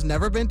Thanksgivings, there's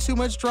never been too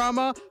much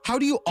drama. How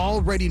do you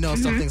already know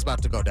something's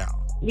about to go down?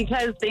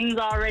 Because things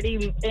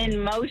already in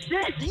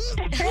motion.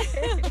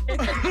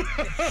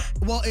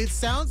 Well, it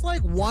sounds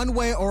like one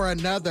way or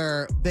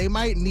another, they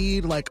might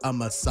need like a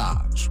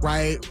massage,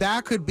 right?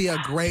 That could be a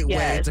great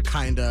way to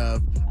kind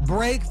of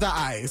break the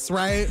ice,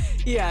 right?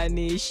 Yeah,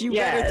 Nish, you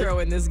better throw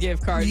in this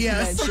gift card you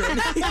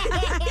mentioned.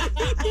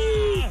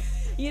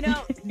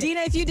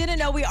 Dina, if you didn't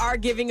know, we are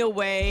giving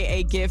away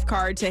a gift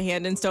card to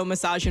Hand and Stone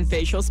Massage and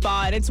Facial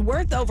Spa, and it's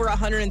worth over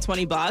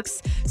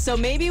 $120. So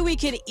maybe we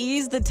could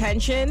ease the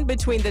tension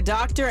between the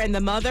doctor and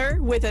the mother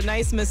with a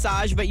nice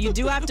massage, but you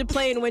do have to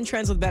play and win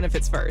Trends with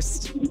Benefits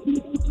first.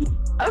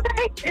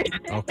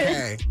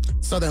 Okay.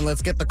 So then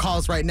let's get the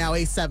calls right now.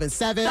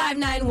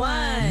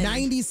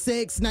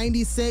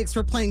 877-591-9696.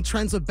 We're playing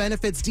Trends with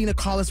Benefits. Dina,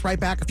 call us right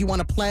back if you want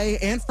to play.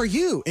 And for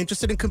you,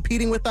 interested in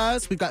competing with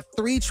us, we've got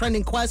 3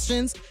 trending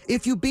questions.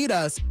 If you beat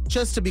us,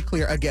 just to be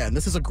clear, again,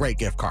 this is a great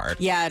gift card.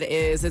 Yeah, it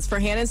is. It's for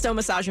Hand and Stone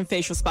Massage and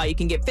Facial Spa. You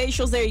can get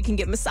facials there, you can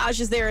get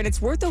massages there, and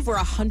it's worth over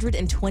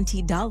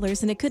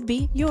 $120, and it could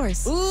be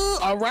yours. Ooh,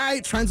 all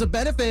right. Trends with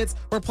Benefits.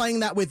 We're playing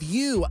that with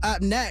you.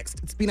 Up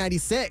next, it's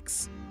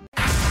B96.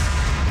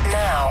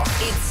 Now,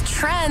 it's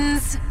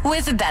Trends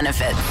with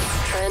Benefits.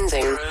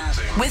 Trending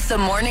with the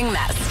Morning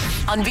Mess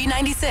on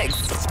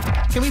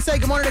B96. Can we say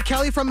good morning to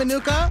Kelly from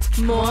Manuka?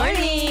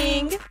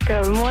 Morning.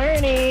 Good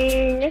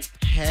morning.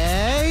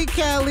 Hey,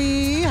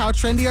 Kelly. How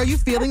trendy are you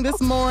feeling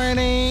this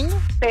morning?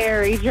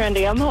 Very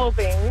trendy, I'm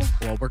hoping.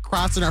 Well, we're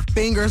crossing our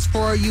fingers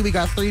for you. We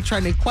got 3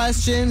 trending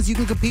questions. You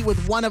can compete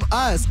with one of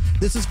us.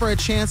 This is for a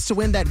chance to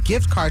win that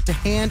gift card to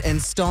Hand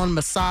and Stone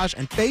Massage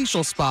and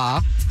Facial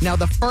Spa. Now,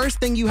 the first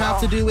thing you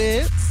have to do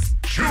is...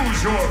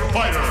 choose your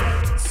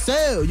fighter.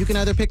 So, you can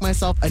either pick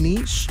myself,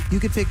 Anish, you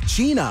can pick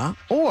Gina,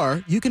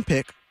 or you can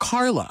pick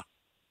Carla.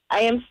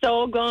 I am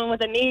so going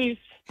with Anish.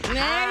 There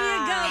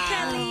you go,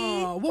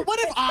 Kelly. Well, what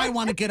if I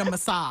want to get a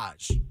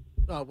massage?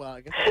 Oh, well,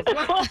 I guess.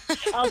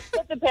 I'll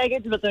split the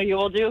package, but you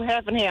will do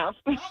half and half.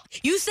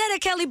 You said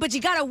it, Kelly, but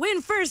you got to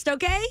win first,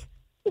 okay?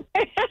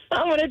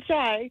 I'm going to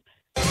try.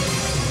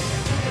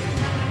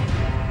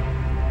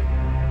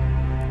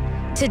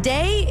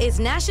 Today is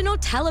National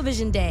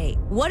Television Day.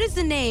 What is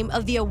the name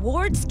of the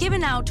awards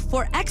given out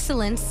for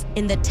excellence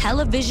in the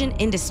television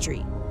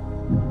industry?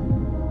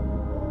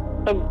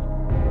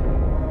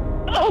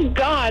 Oh,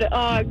 God.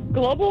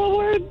 Global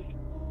Awards?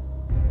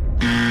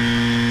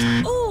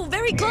 Ooh,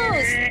 very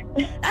close.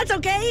 That's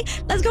okay.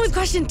 Let's go with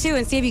question 2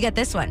 and see if you get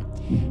this one.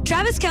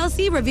 Travis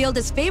Kelce revealed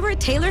his favorite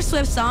Taylor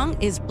Swift song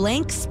is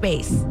Blank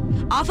Space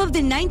off of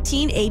the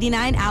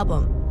 1989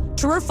 album.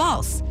 True or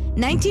false?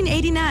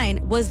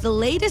 1989 was the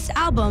latest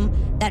album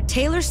that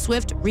Taylor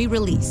Swift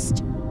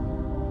re-released.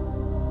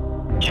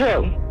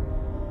 True.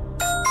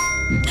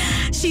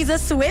 She's a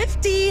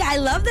Swiftie. I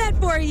love that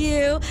for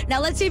you.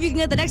 Now let's see if you can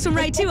get the next one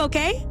right too,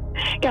 okay?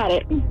 Got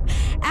it.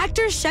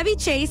 Actor Chevy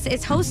Chase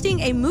is hosting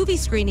a movie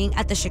screening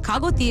at the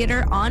Chicago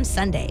Theater on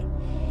Sunday.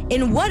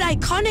 In what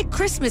iconic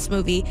Christmas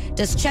movie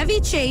does Chevy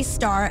Chase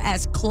star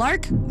as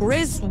Clark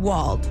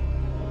Griswold?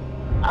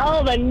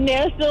 Oh, the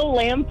National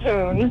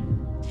Lampoon.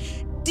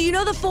 Do you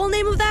know the full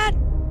name of that?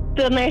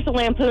 The National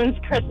Lampoon's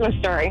Christmas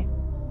Story.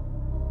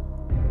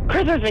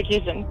 Christmas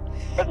Vacation.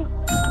 There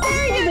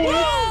you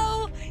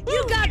go.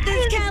 You got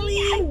this,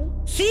 Kelly.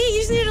 See, you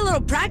just need a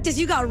little practice.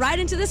 You got right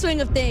into the swing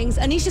of things.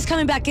 Anisha's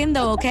coming back in,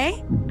 though,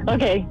 okay?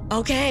 Okay.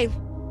 Okay.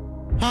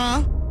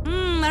 Huh? I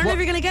don't know if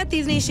you're going to get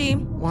these, Nishi.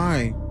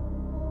 Why?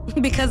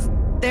 Because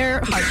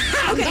they're hard.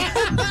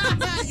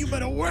 Okay. You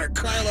better work,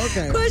 Kyle.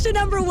 Okay. Question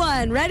number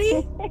 1.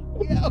 Ready?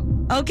 Yeah.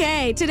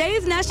 Okay. Today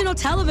is National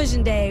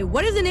Television Day.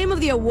 What is the name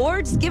of the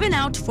awards given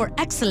out for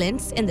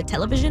excellence in the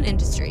television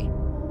industry?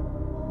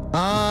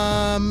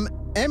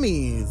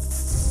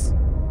 Emmys.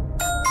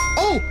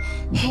 Oh.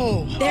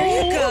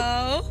 There you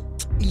go.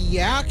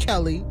 Yeah,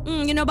 Kelly.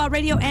 You know about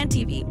radio and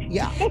TV.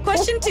 Yeah.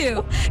 Question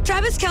 2.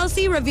 Travis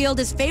Kelce revealed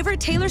his favorite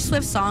Taylor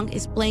Swift song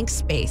is Blank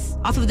Space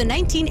off of the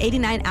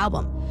 1989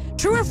 album.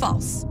 True or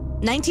false?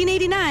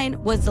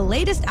 1989 was the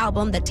latest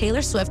album that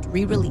Taylor Swift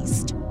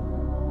re-released.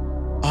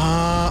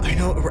 I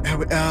know.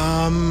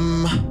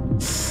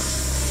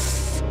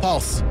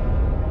 False.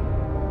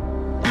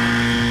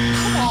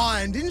 Come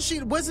on, didn't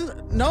she?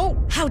 Wasn't no?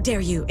 How dare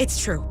you? It's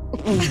true.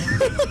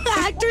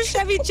 Actor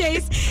Chevy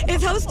Chase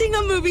is hosting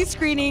a movie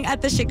screening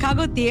at the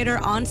Chicago Theater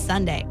on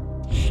Sunday.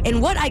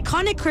 In what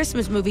iconic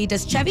Christmas movie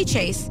does Chevy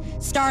Chase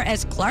star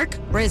as Clark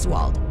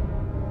Griswold?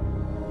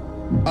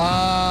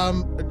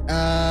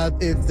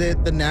 Is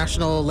it the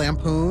National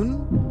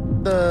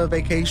Lampoon? The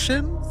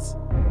Vacations?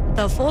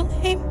 The full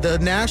name? The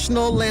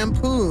National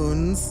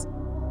Lampoon's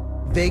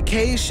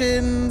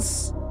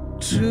Vacations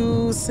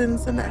to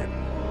Cincinnati.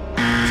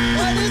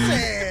 What is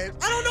it?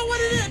 I don't know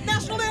what it is.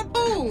 National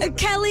Lampoon.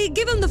 Kelly,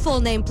 give him the full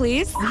name,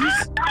 please.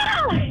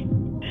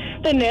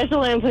 The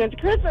National Lampoon's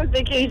Christmas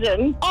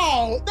Vacation.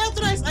 Oh, that's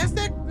what I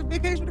said.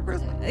 Vacation to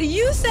Christmas.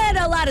 You said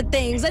a lot of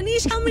things.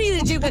 Anish, how many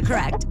did you get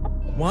correct?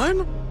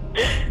 1.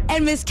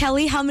 And Miss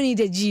Kelly, how many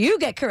did you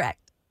get correct?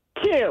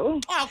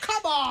 2. Oh,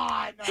 come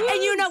on.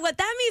 And you know what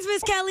that means,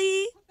 Miss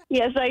Kelly?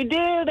 Yes, I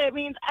do. That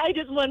means I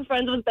just won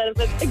Friends with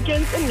Benefits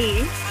against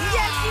Anis.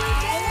 Yes, you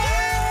did.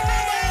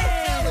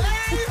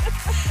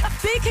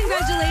 Big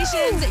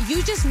congratulations.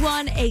 You just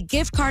won a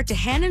gift card to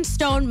Hand &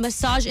 Stone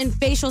Massage and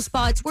Facial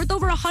Spa. It's worth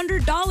over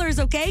 $100,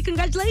 okay?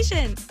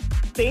 Congratulations.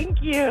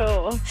 Thank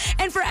you.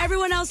 And for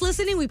everyone else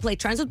listening, we play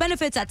Trends with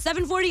Benefits at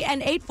 7:40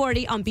 and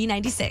 8:40 on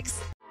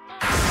B96.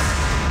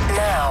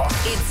 Now,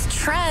 it's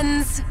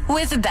Trends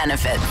with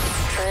Benefits.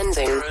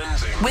 Trending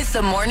with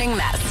the Morning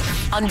Mess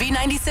on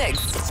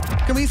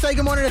B96. Can we say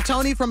good morning to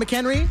Tony from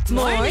McHenry?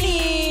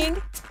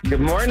 Morning. Good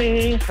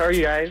morning. How are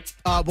you guys?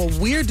 Well,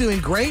 we're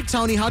doing great,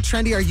 Tony. How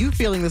trendy are you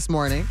feeling this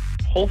morning?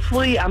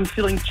 Hopefully, I'm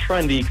feeling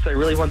trendy because I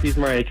really want these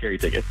Mariah Carey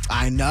tickets.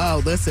 I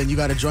know. Listen, you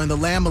got to join the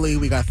Lamely.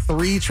 We got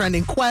 3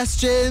 trending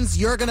questions.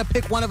 You're going to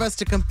pick one of us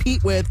to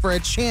compete with for a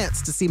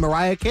chance to see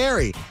Mariah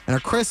Carey in her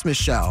Christmas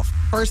show.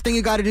 First thing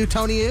you got to do,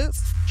 Tony,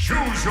 is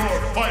choose your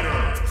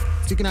fighter.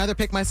 You can either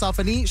pick myself,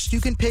 Anish,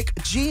 you can pick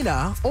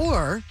Gina,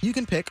 or you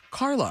can pick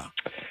Carla.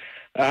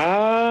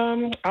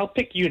 I'll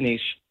pick you,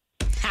 Nish.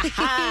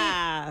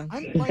 I'm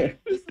like,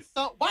 this is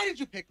so. Why did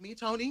you pick me,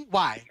 Tony?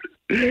 Why?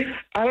 I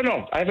don't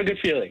know. I have a good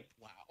feeling.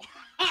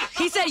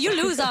 He said you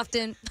lose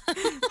often.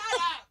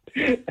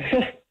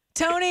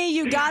 Tony,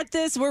 you got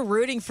this. We're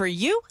rooting for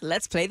you.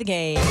 Let's play the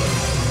game.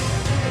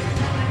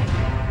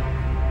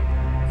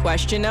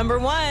 Question number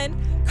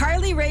 1.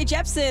 Carly Rae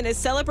Jepsen is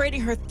celebrating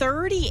her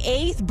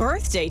 38th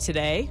birthday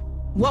today.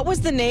 What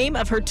was the name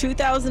of her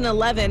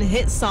 2011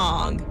 hit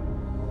song?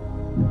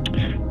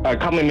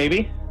 Call Me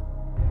Maybe.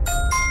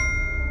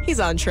 He's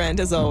on trend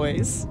as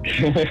always.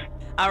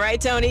 All right,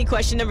 Tony,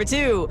 question number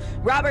 2.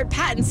 Robert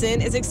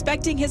Pattinson is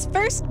expecting his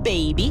first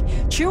baby.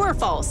 True or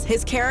false?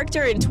 His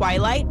character in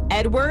Twilight,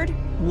 Edward,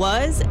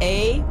 was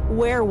a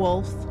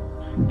werewolf.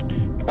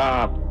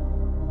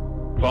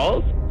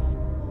 False?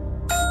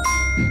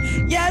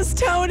 Yes,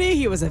 Tony.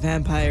 He was a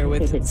vampire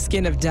with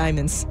skin of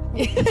diamonds.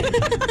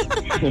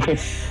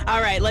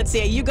 All right, let's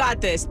see. You got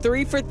this.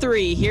 3 for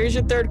 3. Here's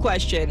your third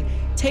question.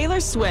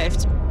 Taylor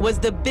Swift was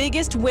the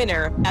biggest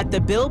winner at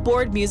the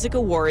Billboard Music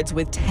Awards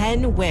with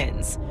 10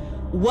 wins.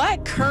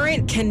 What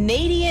current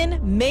Canadian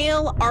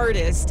male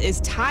artist is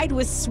tied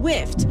with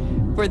Swift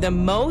for the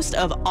most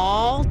of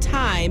all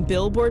time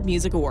Billboard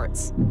Music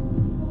Awards?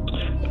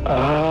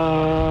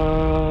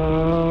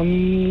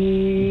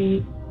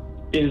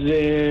 Is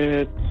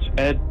it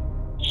Ed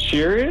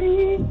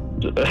Sheeran?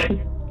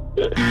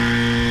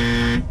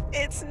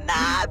 It's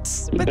not,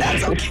 but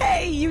that's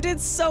okay. You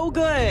did so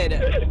good.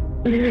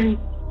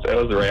 That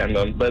was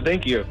random, but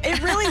thank you.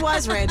 It really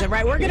was random,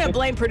 right? We're going to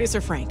blame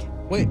producer Frank.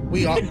 Wait,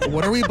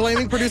 what are we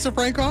blaming producer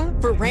Frank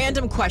on? For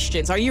random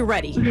questions. Are you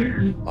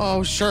ready?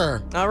 Oh,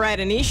 sure. All right,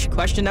 Anish,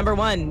 question number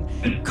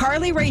 1.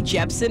 Carly Rae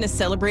Jepsen is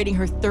celebrating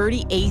her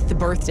 38th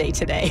birthday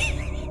today.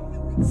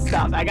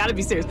 Stop. I gotta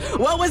be serious.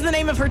 What was the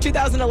name of her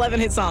 2011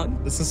 hit song?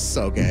 This is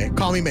so gay.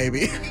 Call me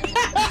maybe. Hey,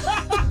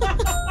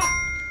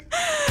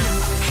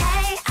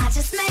 I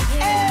just met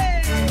you.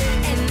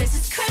 And this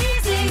is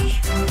crazy.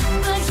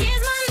 But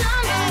here's my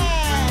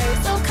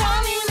number. So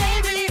call me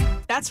maybe.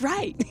 That's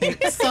right.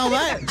 Thanks so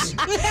much.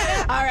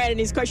 All right,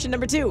 Anise, question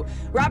number 2.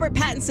 Robert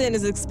Pattinson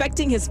is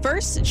expecting his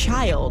first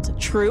child.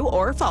 True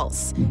or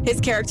false?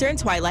 His character in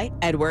Twilight,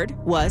 Edward,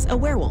 was a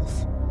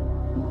werewolf.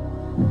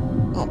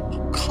 Oh,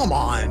 come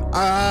on.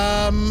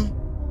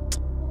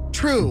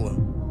 True.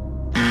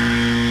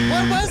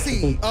 What was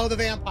he? Oh, the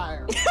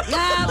vampire.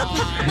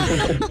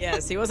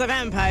 Yes, he was a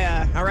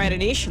vampire. All right,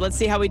 Anish, let's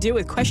see how we do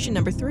with question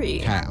number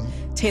 3. Okay.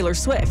 Taylor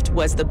Swift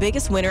was the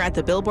biggest winner at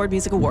the Billboard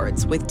Music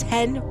Awards with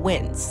 10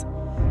 wins.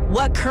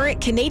 What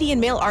current Canadian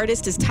male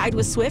artist is tied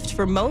with Swift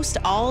for most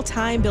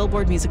all-time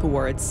Billboard Music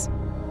Awards?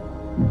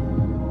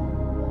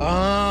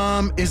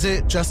 Is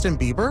it Justin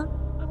Bieber?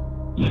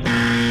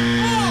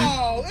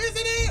 Oh, isn't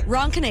it?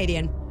 Wrong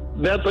Canadian.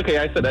 That's okay.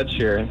 I said Ed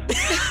Sheeran.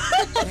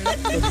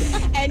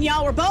 And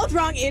y'all were both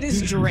wrong. It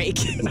is Drake.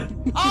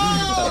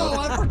 Oh,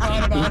 I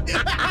forgot about it.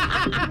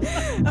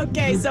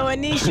 Okay, so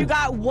Anish, you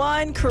got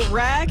 1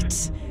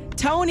 correct.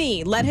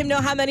 Tony, let him know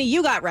how many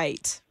you got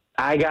right.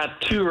 I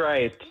got 2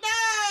 right.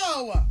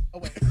 No! Oh,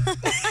 wait.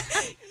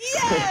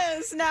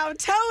 Yes! Now,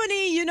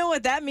 Tony, you know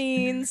what that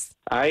means.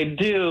 I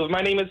do.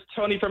 My name is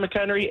Tony from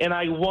McHenry, and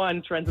I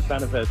won Trends with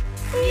Benefits.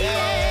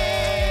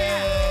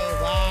 Yay!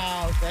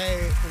 Wow,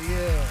 great for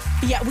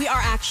you. Yeah, we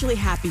are actually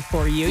happy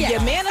for you. Yeah. You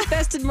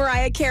manifested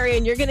Mariah Carey,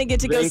 and you're going to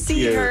get to go Thank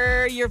see you.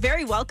 her. You're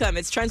very welcome.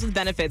 It's Trends with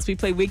Benefits. We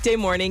play weekday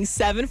mornings,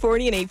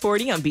 7:40 and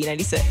 8:40 on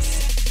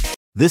B96.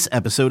 This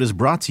episode is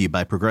brought to you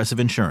by Progressive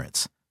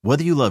Insurance.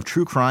 Whether you love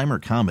true crime or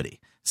comedy,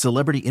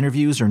 celebrity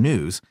interviews or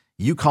news,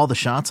 you call the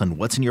shots on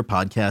what's in your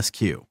podcast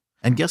queue.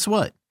 And guess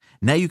what?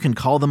 Now you can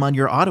call them on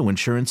your auto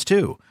insurance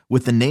too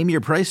with the Name Your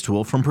Price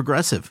tool from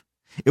Progressive.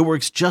 It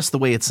works just the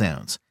way it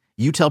sounds.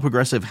 You tell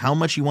Progressive how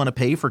much you want to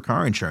pay for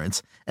car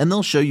insurance, and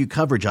they'll show you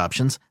coverage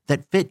options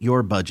that fit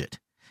your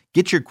budget.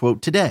 Get your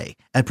quote today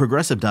at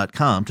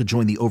Progressive.com to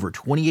join the over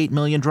 28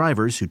 million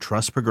drivers who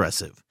trust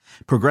Progressive.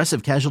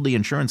 Progressive Casualty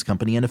Insurance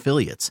Company and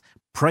Affiliates.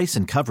 Price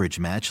and coverage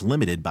match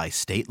limited by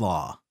state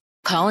law.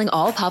 Calling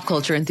all pop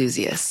culture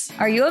enthusiasts.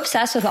 Are you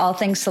obsessed with all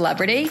things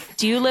celebrity?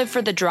 Do you live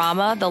for the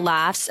drama, the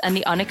laughs, and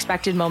the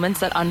unexpected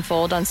moments that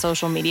unfold on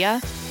social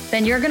media?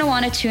 Then you're going to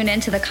want to tune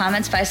in to the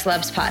Comments by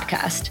Celebs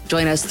podcast.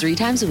 Join us 3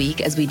 times a week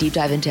as we deep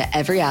dive into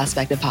every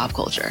aspect of pop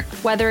culture.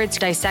 Whether it's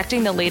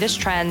dissecting the latest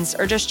trends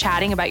or just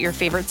chatting about your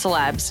favorite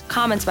celebs,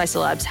 Comments by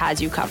Celebs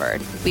has you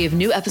covered. We have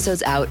new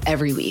episodes out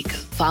every week.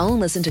 Follow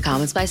and listen to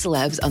Comments by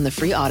Celebs on the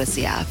free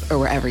Odyssey app or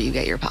wherever you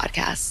get your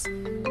podcasts.